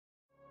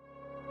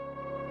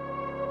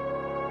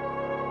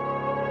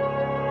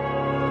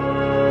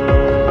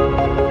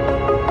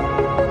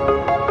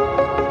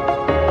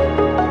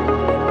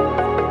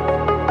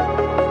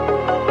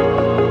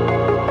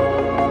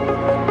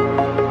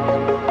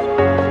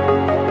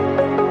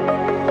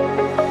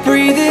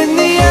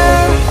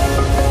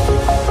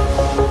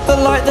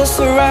that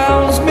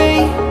surrounds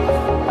me.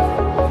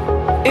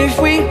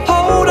 If we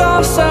hold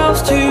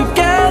ourselves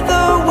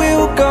together,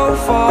 we'll go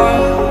far.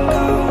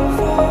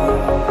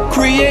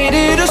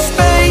 Created a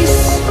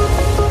space.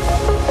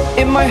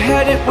 In my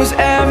head it was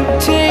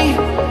empty,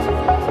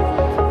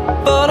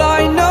 but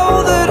I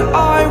know that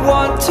I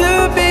want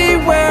to be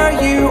where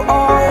you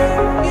are.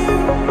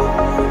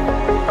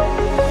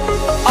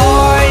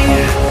 I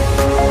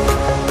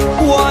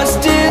was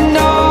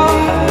denied.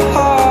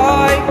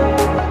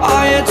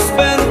 I had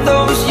spent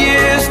those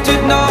years,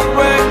 did not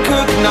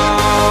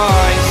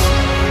recognize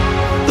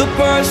the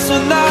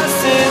person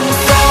that's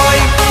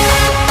inside.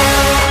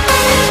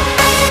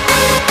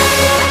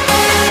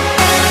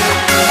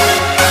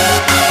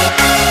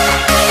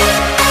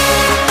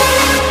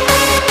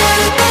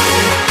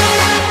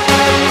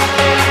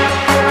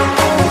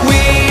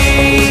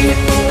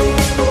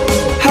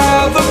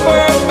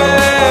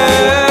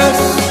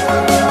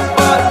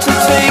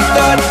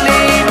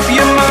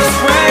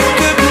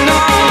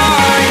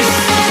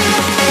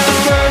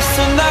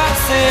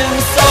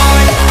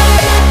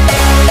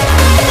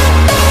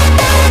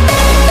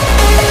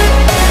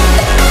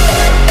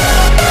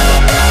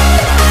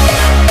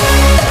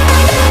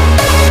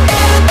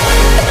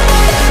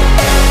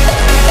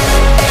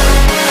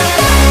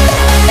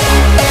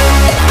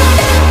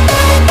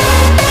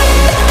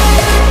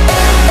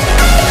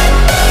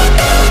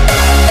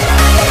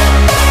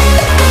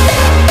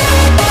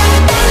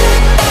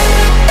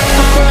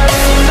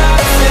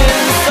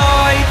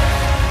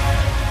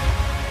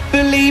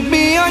 Believe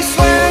me, I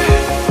swear,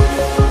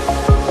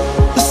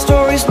 the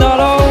story's not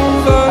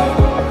over.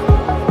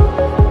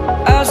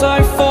 As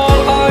I fall,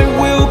 I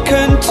will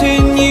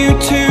continue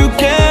to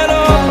get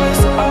up.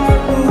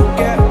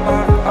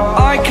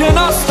 I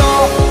cannot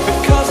stop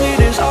because it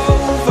is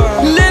over.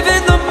 Live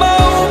in the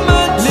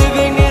moment,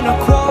 living in a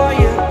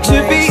quiet place. To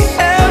be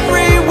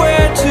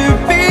everywhere, to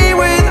be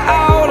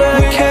without a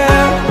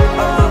care.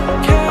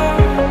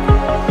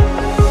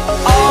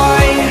 I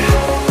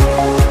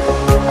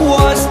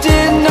was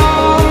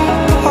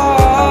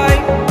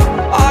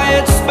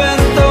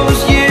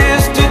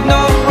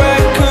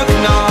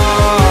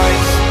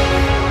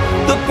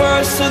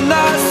person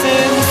that's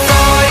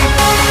inside.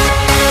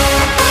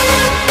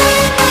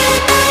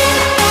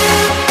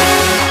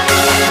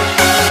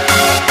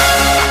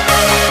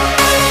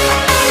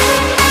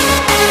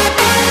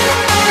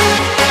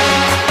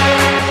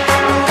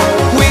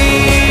 We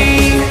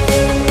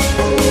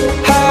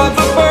have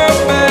a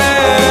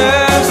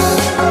purpose,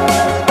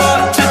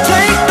 but to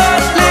take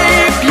that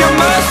leap you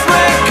must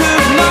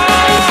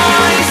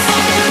recognize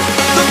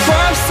the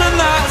person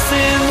that's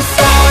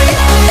inside.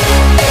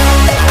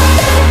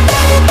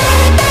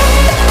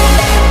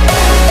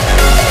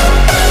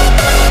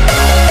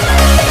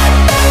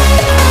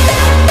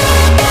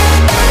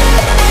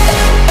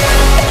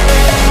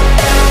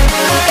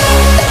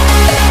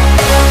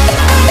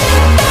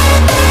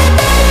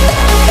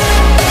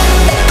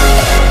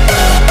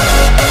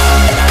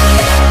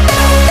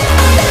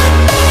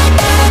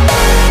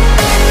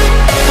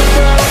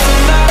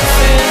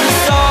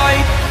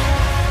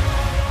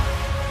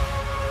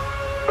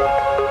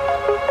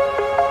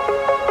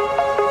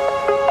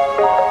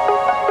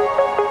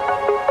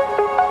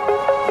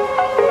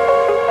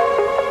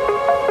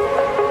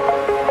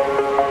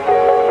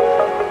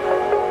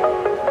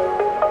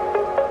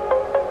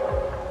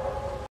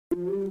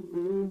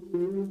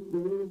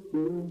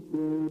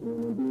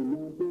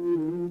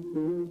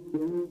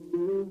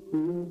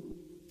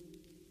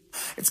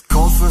 It's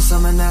cold for a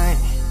summer night.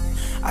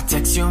 I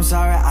text you, I'm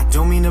sorry, I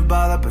don't mean to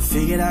bother, but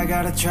figured I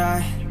gotta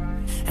try.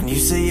 And you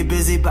say you're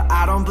busy, but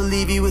I don't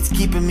believe you, it's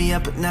keeping me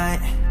up at night.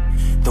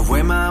 The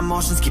way my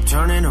emotions keep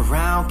turning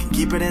around, can't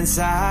keep it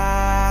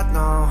inside,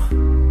 no.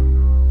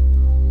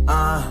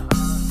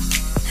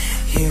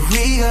 Here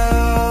we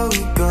go.